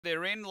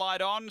They're in,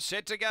 light on,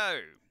 set to go.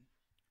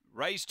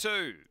 Race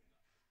 2.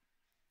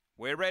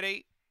 We're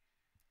ready.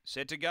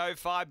 Set to go,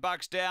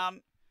 $5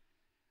 down.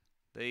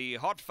 The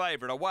hot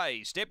favourite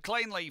away. Step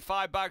cleanly,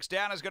 $5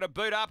 down, is going to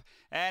boot up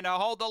and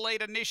hold the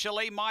lead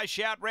initially. My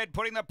Shout Red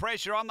putting the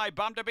pressure on. They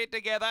bumped a bit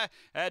together.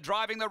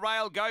 Driving the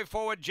rail, Go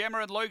Forward. Gemma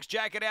and Luke's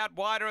Jacket out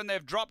wider, and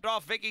they've dropped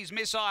off Vicky's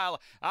Missile.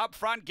 Up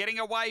front, getting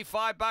away,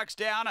 $5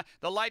 down.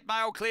 The late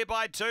mail clear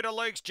by 2 to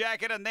Luke's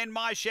Jacket, and then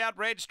My Shout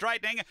Red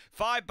straightening.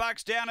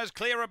 $5 down is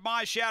clear of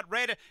My Shout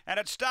Red, and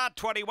at start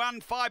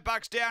 21,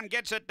 $5 down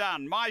gets it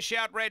done. My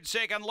Shout Red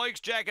second, Luke's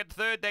Jacket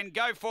third, then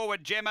Go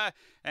Forward Gemma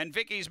and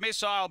Vicky's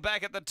Missile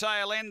back at the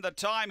tail end. The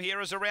time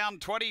here is around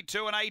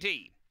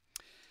 22:80.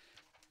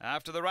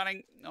 After the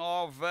running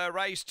of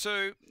race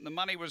 2, the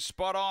money was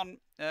spot on.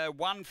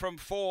 1 from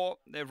 4.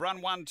 They've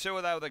run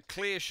 1-2. They were the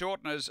clear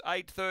shorteners.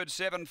 8 third,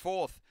 7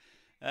 fourth.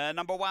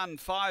 Number 1,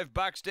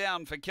 $5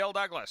 down for Kel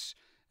Douglas.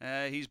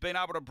 He's been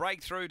able to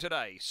break through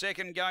today.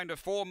 Second going to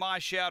 4, My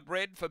Shout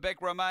Red for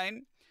Beck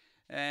Romain.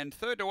 And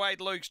third to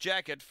 8, Luke's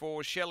Jacket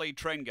for Shelley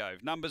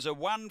Trengove. Numbers are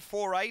 1,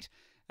 4, 8.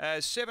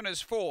 7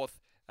 is fourth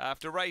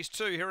after race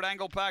 2 here at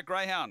Angle-Park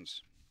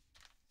Greyhounds.